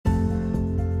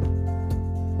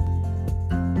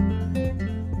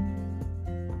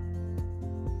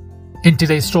In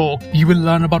today's talk, you will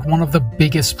learn about one of the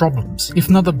biggest problems, if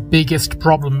not the biggest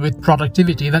problem with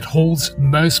productivity that holds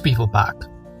most people back,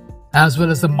 as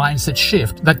well as the mindset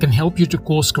shift that can help you to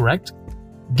course correct,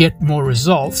 get more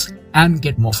results, and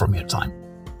get more from your time.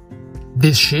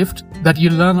 This shift that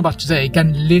you learn about today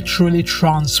can literally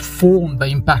transform the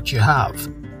impact you have,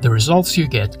 the results you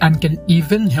get, and can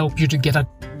even help you to get a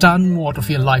ton more out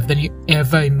of your life than you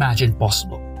ever imagined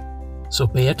possible. So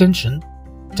pay attention,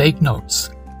 take notes,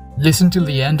 listen till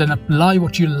the end, and apply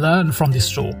what you learn from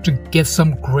this talk to get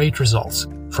some great results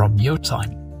from your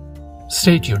time.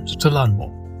 Stay tuned to learn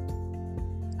more.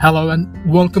 Hello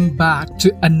and welcome back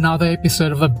to another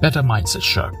episode of the Better Mindset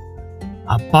Show,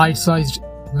 a bite-sized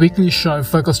weekly show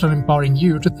focused on empowering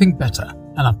you to think better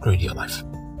and upgrade your life.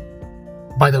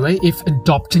 By the way, if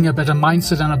adopting a better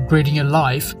mindset and upgrading your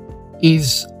life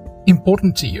is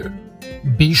important to you,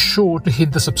 be sure to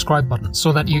hit the subscribe button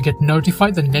so that you get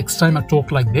notified the next time a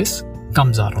talk like this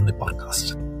comes out on the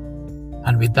podcast.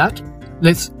 And with that,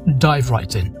 let's dive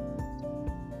right in.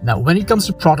 Now, when it comes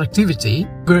to productivity,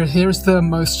 here's the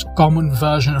most common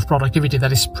version of productivity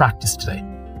that is practiced today.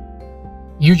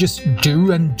 You just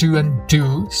do and do and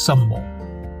do some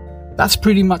more. That's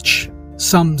pretty much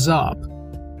sums up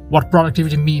what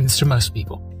productivity means to most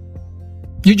people.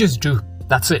 You just do,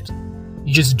 that's it.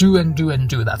 You just do and do and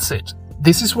do, that's it.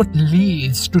 This is what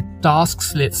leads to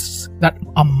tasks lists that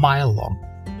are mile long,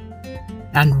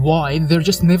 and why there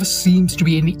just never seems to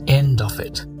be any end of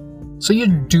it. So you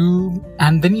do,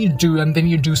 and then you do, and then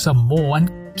you do some more,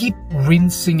 and keep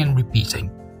rinsing and repeating.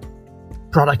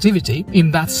 Productivity, in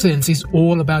that sense, is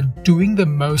all about doing the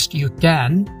most you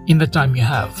can in the time you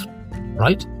have,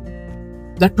 right?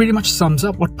 That pretty much sums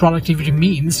up what productivity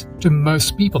means to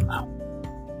most people now.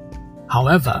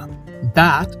 However,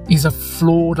 that is a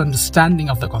flawed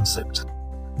understanding of the concept,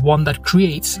 one that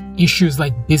creates issues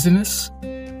like busyness,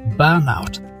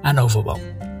 burnout, and overwhelm.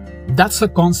 That's a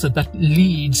concept that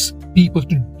leads people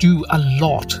to do a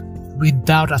lot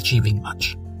without achieving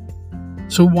much.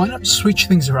 So why not switch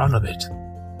things around a bit?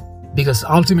 Because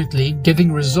ultimately,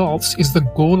 getting results is the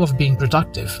goal of being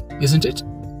productive, isn't it?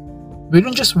 We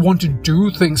don't just want to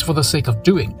do things for the sake of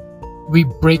doing. We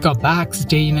break our backs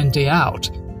day in and day out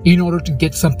in order to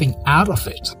get something out of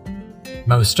it.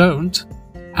 Most don't,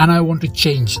 and I want to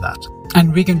change that.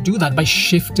 And we can do that by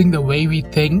shifting the way we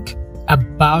think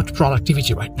about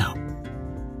productivity right now.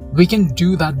 We can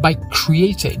do that by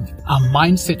creating a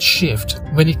mindset shift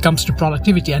when it comes to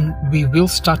productivity, and we will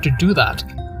start to do that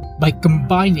by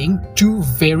combining two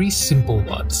very simple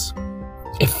words: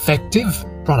 effective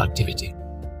productivity.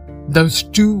 Those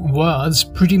two words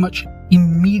pretty much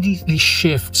immediately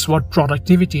shifts what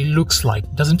productivity looks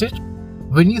like, doesn't it?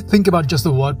 When you think about just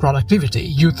the word productivity,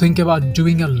 you think about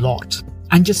doing a lot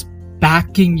and just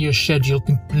packing your schedule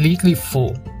completely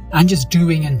full and just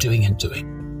doing and doing and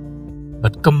doing.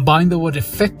 But combine the word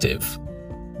effective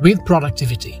with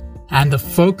productivity and the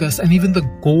focus and even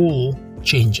the goal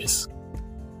changes.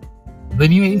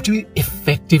 When you aim to be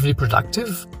effectively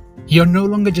productive, you're no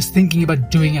longer just thinking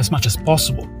about doing as much as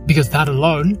possible, because that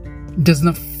alone does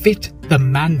not fit the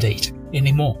mandate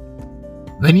anymore.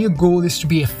 When your goal is to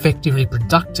be effectively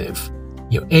productive,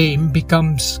 your aim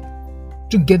becomes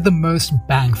to get the most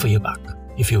bang for your buck,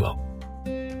 if you will.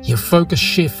 Your focus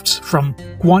shifts from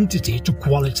quantity to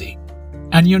quality,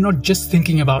 and you're not just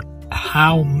thinking about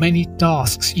how many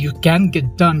tasks you can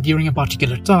get done during a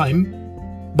particular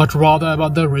time, but rather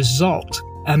about the result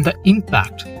and the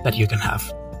impact that you can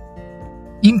have.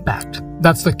 Impact,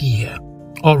 that's the key here.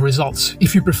 Or results,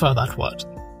 if you prefer that word.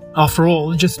 After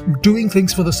all, just doing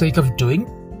things for the sake of doing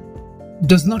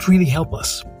does not really help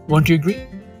us, won't you agree?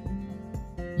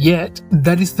 Yet,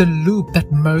 that is the loop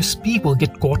that most people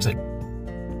get caught in.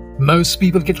 Most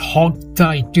people get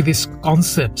hog-tied to this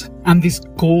concept and this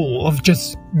goal of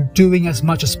just doing as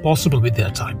much as possible with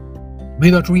their time,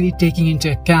 without really taking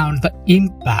into account the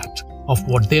impact of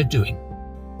what they're doing.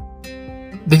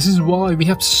 This is why we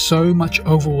have so much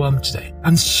overwhelm today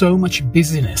and so much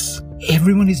busyness.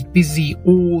 Everyone is busy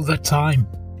all the time.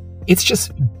 It's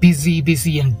just busy,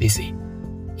 busy, and busy.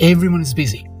 Everyone is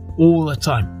busy all the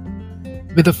time.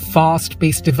 With the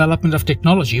fast-paced development of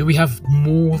technology, we have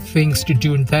more things to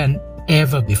do than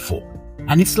ever before.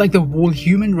 And it's like the whole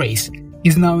human race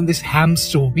is now in this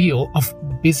hamster wheel of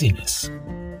busyness.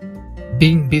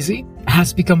 Being busy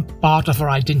has become part of our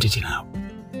identity now.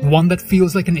 One that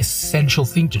feels like an essential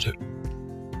thing to do.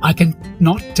 I can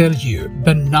not tell you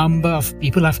the number of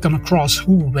people I've come across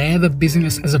who wear the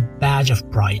busyness as a badge of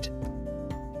pride.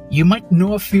 You might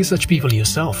know a few such people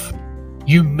yourself.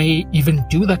 You may even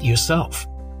do that yourself.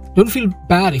 Don't feel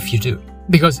bad if you do,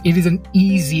 because it is an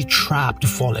easy trap to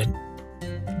fall in.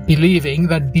 believing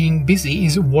that being busy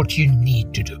is what you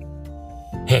need to do.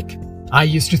 Heck, I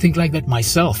used to think like that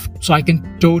myself, so I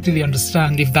can totally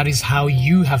understand if that is how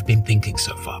you have been thinking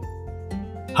so far.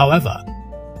 However,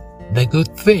 the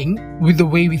good thing with the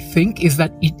way we think is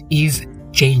that it is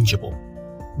changeable.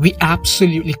 We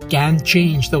absolutely can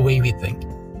change the way we think,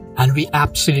 and we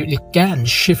absolutely can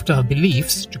shift our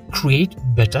beliefs to create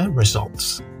better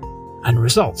results. And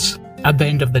results, at the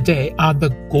end of the day, are the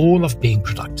goal of being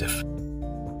productive.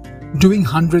 Doing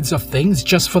hundreds of things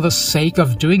just for the sake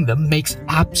of doing them makes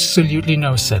absolutely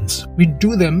no sense. We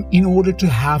do them in order to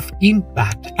have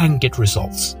impact and get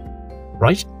results,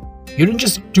 right? You don't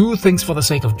just do things for the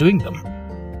sake of doing them,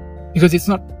 because it's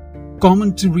not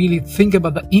common to really think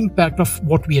about the impact of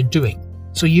what we are doing.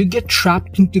 So you get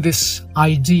trapped into this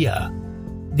idea,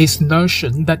 this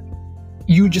notion that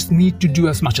you just need to do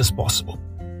as much as possible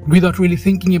without really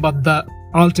thinking about the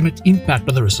ultimate impact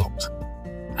of the result.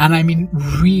 And I mean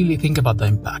really think about the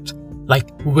impact, like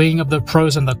weighing up the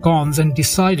pros and the cons and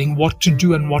deciding what to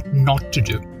do and what not to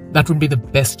do. That would be the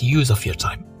best use of your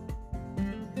time.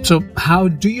 So how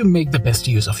do you make the best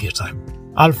use of your time?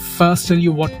 I'll first tell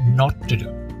you what not to do,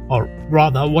 or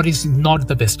rather what is not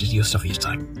the best use of your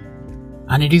time.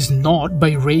 And it is not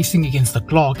by racing against the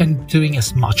clock and doing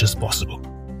as much as possible.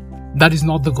 That is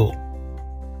not the goal.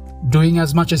 Doing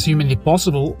as much as humanly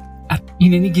possible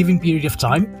in any given period of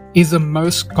time is the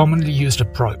most commonly used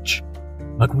approach,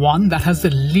 but one that has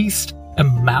the least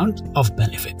amount of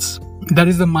benefits. That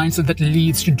is the mindset that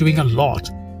leads to doing a lot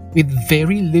with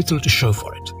very little to show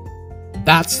for it.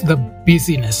 That's the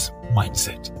busyness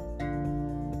mindset.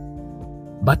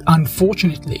 But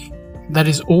unfortunately, that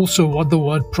is also what the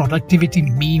word productivity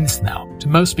means now, to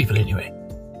most people anyway,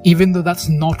 even though that's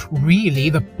not really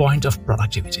the point of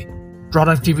productivity.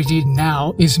 Productivity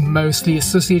now is mostly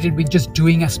associated with just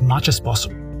doing as much as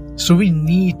possible. So we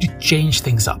need to change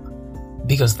things up,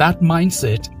 because that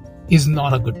mindset is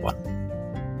not a good one.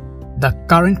 The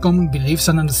current common beliefs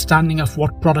and understanding of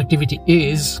what productivity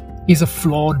is a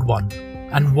flawed one,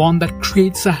 and one that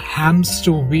creates a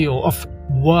hamster wheel of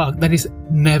work that is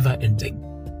never ending.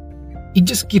 It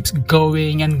just keeps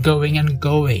going and going and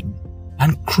going,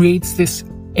 and creates this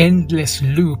endless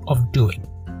loop of doing.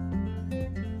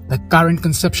 The current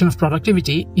conception of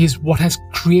productivity is what has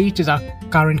created our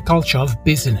current culture of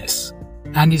busyness,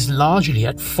 and is largely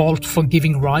at fault for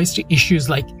giving rise to issues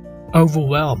like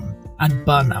overwhelm and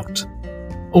burnout.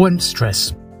 Oh, and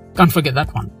stress. Can't forget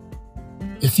that one.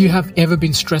 If you have ever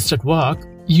been stressed at work,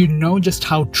 you know just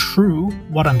how true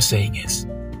what I'm saying is.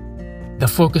 The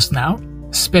focus now,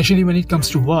 especially when it comes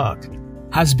to work,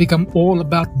 has become all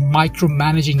about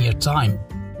micromanaging your time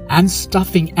and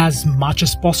stuffing as much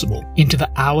as possible into the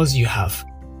hours you have,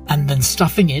 and then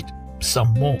stuffing it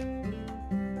some more.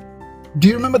 Do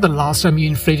you remember the last time you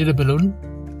inflated a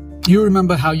balloon? You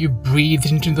remember how you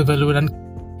breathed into the balloon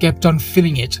and kept on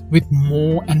filling it with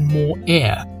more and more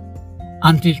air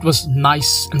until it was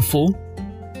nice and full?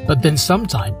 But then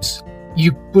sometimes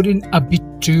you put in a bit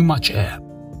too much air,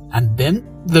 and then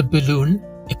the balloon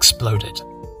exploded.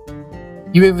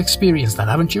 You have experienced that,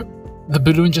 haven't you? The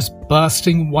balloon just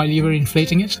bursting while you were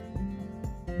inflating it?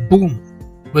 Boom,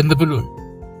 went the balloon.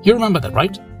 You remember that,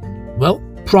 right? Well,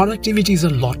 productivity is a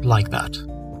lot like that.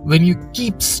 When you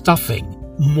keep stuffing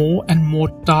more and more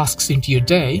tasks into your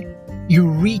day, you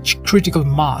reach critical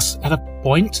mass at a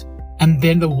point, and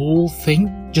then the whole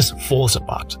thing just falls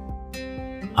apart.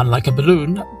 Unlike a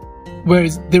balloon, where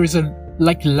there is a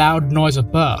loud noise or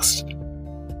burst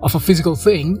of a physical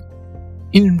thing,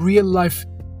 in real life,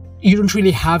 you don't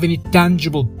really have any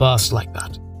tangible burst like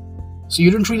that. So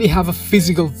you don't really have a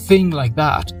physical thing like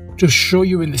that to show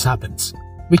you when this happens,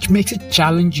 which makes it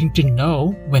challenging to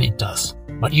know when it does,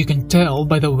 but you can tell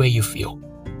by the way you feel.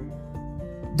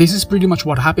 This is pretty much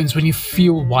what happens when you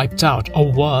feel wiped out,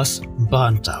 or worse,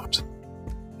 burnt out.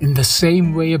 In the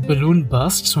same way a balloon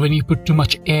bursts when you put too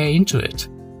much air into it,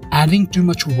 adding too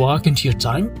much work into your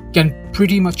time can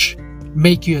pretty much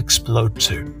make you explode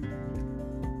too.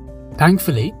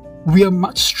 Thankfully, we are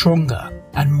much stronger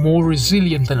and more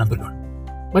resilient than a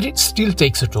balloon, but it still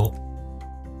takes a toll.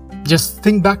 Just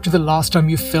think back to the last time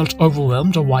you felt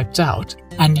overwhelmed or wiped out,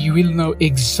 and you will know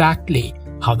exactly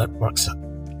how that works out.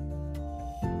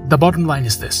 The bottom line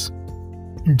is this: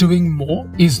 doing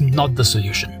more is not the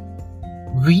solution.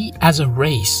 We as a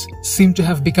race seem to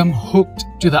have become hooked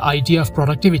to the idea of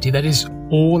productivity that is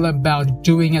all about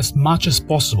doing as much as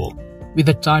possible with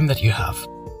the time that you have,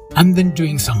 and then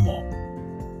doing some more.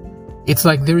 It's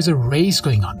like there is a race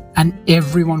going on and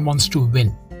everyone wants to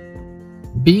win.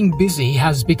 Being busy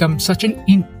has become such an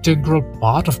integral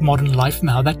part of modern life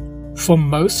now that for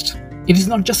most, it is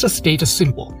not just a status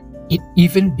symbol. it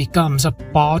even becomes a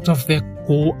part of their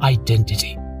core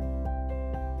identity.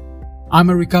 I'm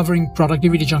a recovering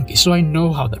productivity junkie, so I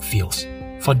know how that feels.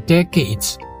 For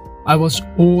decades, I was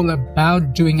all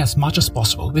about doing as much as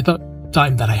possible with the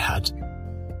time that I had.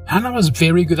 And I was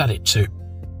very good at it too.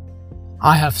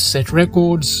 I have set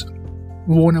records,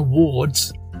 won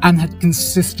awards, and had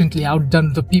consistently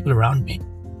outdone the people around me.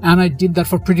 And I did that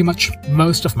for pretty much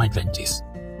most of my 20s.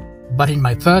 But in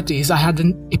my 30s, I had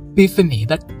an epiphany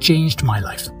that changed my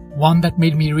life. One that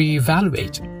made me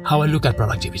reevaluate how I look at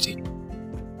productivity.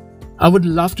 I would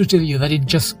love to tell you that it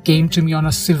just came to me on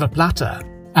a silver platter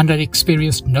and I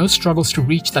experienced no struggles to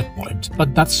reach that point,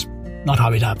 but that's not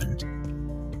how it happened.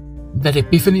 That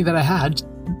epiphany that I had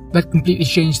that completely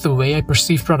changed the way I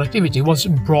perceived productivity was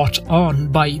brought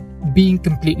on by being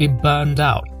completely burned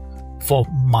out for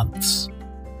months.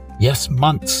 Yes,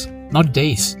 months, not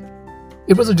days.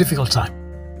 It was a difficult time.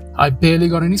 I barely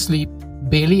got any sleep,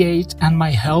 barely ate, and my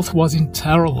health was in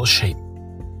terrible shape.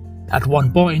 At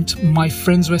one point, my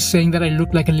friends were saying that I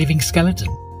looked like a living skeleton.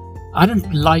 I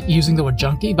don't like using the word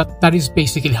junkie, but that is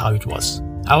basically how it was.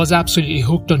 I was absolutely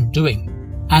hooked on doing,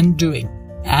 and doing,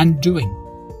 and doing.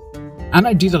 And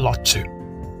I did a lot too,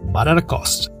 but at a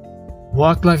cost.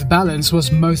 Work-life balance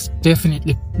was most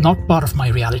definitely not part of my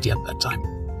reality at that time,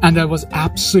 and I was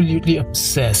absolutely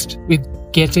obsessed with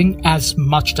getting as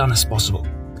much done as possible,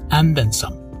 and then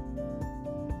some.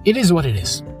 It is what it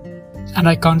is, and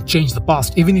I can't change the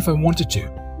past even if I wanted to.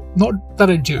 Not that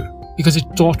I do, because it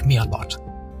taught me a lot.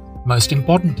 Most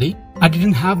importantly, I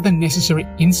didn't have the necessary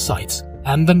insights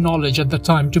and the knowledge at the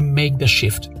time to make the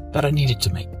shift that I needed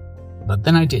to make. But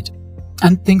then I did,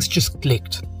 and things just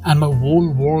clicked, and my whole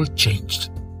world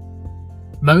changed.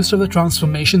 Most of the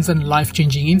transformations and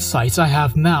life-changing insights I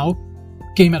have now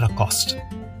came at a cost.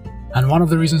 And one of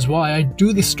the reasons why I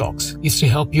do these talks is to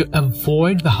help you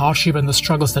avoid the hardship and the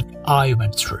struggles that I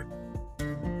went through.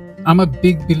 I'm a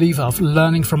big believer of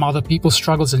learning from other people's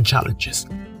struggles and challenges,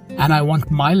 and I want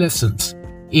my lessons,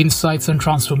 insights and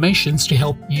transformations to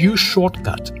help you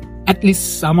shortcut at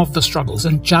least some of the struggles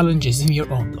and challenges in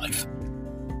your own life.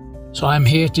 So I'm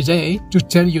here today to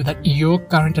tell you that your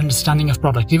current understanding of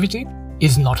productivity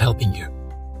is not helping you.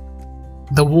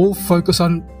 The whole focus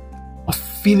on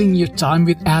filling your time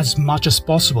with as much as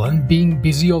possible and being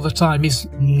busy all the time is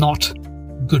not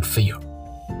good for you.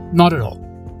 Not at all.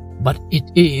 But it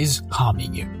is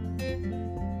harming you.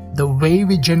 The way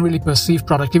we generally perceive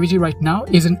productivity right now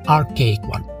is an archaic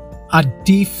one, a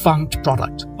defunct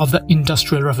product of the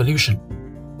Industrial Revolution.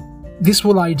 This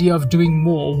whole idea of doing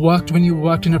more worked when you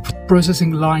worked in a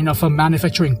processing line of a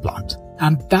manufacturing plant,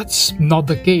 and that's not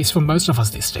the case for most of us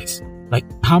these days. Like,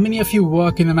 how many of you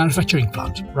work in a manufacturing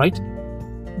plant, right?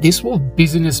 This whole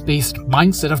business-based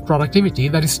mindset of productivity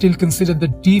that is still considered the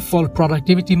default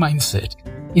productivity mindset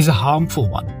is a harmful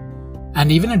one,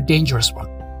 and even a dangerous one.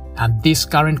 And this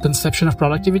current conception of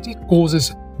productivity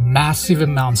causes massive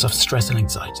amounts of stress and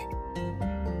anxiety.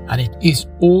 And it is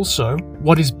also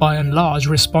what is by and large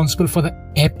responsible for the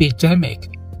epidemic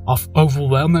of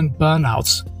overwhelm and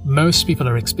burnouts most people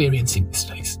are experiencing these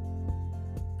days.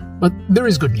 But there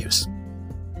is good news.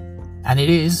 And it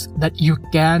is that you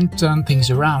can turn things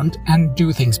around and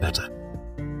do things better.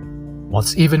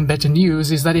 What's even better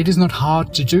news is that it is not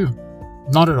hard to do.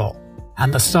 Not at all.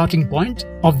 And the starting point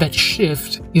of that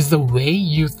shift is the way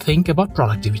you think about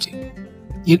productivity.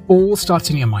 It all starts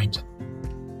in your mind.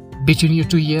 Between your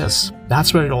 2 ears,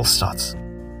 that's where it all starts.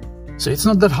 So it's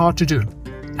not that hard to do.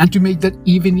 And to make that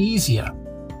even easier,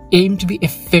 aim to be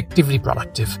effectively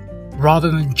productive,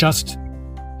 rather than just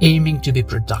aiming to be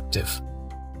productive.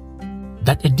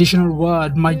 That additional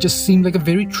word might just seem like a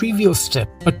very trivial step,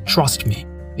 but trust me,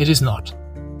 it is not.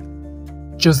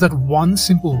 Just that one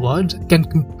simple word can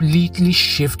completely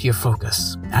shift your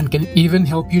focus and can even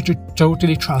help you to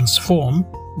totally transform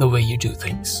the way you do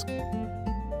things.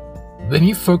 When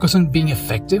you focus on being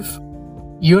effective,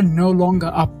 you're no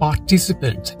longer a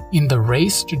participant in the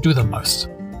race to do the most.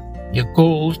 Your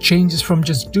goal changes from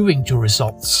just doing to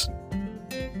results.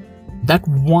 That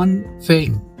one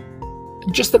thing,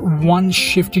 just that one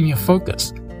shift in your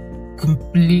focus,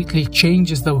 completely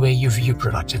changes the way you view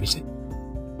productivity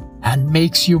and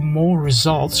makes you more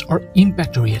results or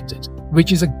impact oriented,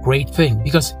 which is a great thing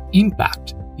because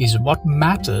impact is what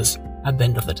matters at the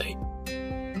end of the day.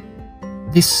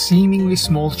 This seemingly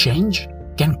small change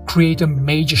can create a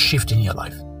major shift in your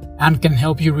life and can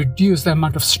help you reduce the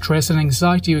amount of stress and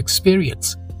anxiety you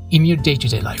experience in your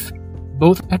day-to-day life,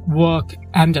 both at work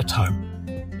and at home,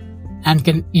 and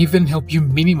can even help you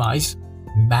minimize,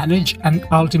 manage, and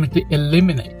ultimately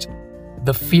eliminate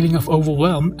the feeling of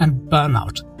overwhelm and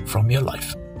burnout from your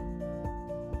life.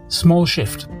 Small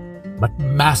shift, but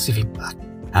massive impact.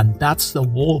 And that's the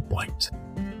whole point.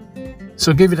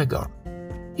 So give it a go.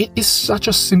 It is such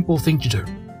a simple thing to do,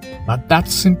 but that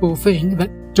simple thing that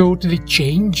totally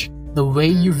change the way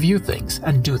you view things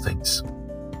and do things.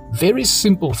 Very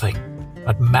simple thing,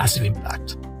 but massive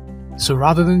impact. So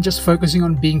rather than just focusing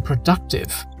on being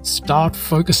productive, start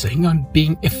focusing on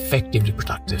being effectively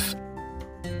productive.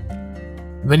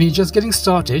 When you're just getting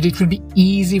started, it will be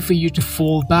easy for you to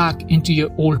fall back into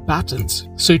your old patterns,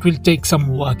 so it will take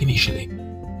some work initially,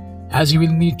 as you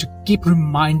will need to keep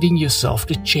reminding yourself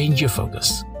to change your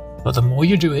focus. But the more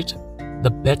you do it, the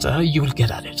better you will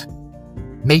get at it.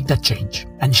 Make that change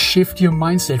and shift your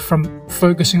mindset from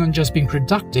focusing on just being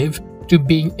productive to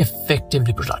being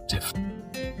effectively productive.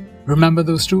 Remember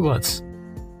those two words,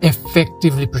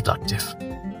 effectively productive.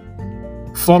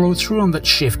 Follow through on that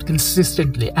shift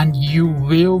consistently and you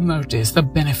will notice the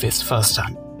benefits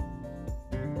firsthand.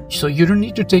 So you don't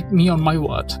need to take me on my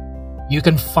word. You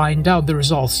can find out the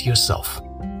results yourself.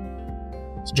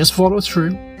 So just follow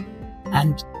through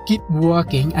and keep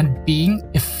working and being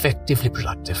effectively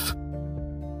productive.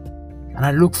 And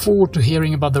I look forward to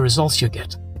hearing about the results you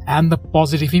get and the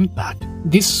positive impact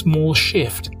this small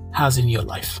shift has in your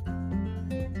life.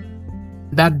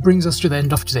 That brings us to the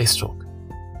end of today's talk.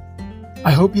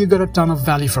 I hope you got a ton of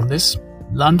value from this,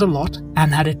 learned a lot,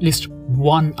 and had at least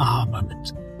one aha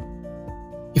moment.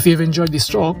 If you've enjoyed this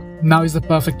talk, now is the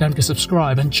perfect time to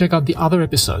subscribe and check out the other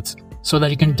episodes so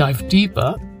that you can dive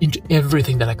deeper into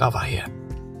everything that I cover here.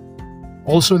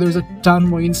 Also, there's a ton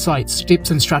more insights,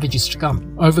 tips, and strategies to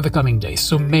come over the coming days,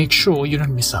 so make sure you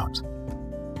don't miss out.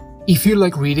 If you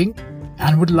like reading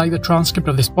and would like the transcript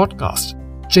of this podcast,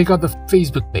 check out the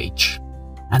Facebook page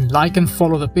and like and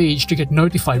follow the page to get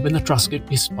notified when the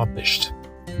transcript is published.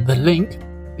 The link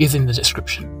is in the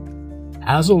description.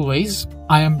 As always,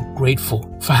 I am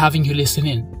grateful for having you listen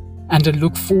in, and I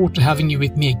look forward to having you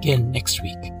with me again next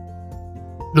week.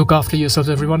 Look after yourselves,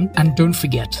 everyone, and don't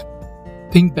forget,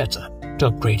 think better to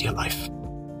upgrade your life.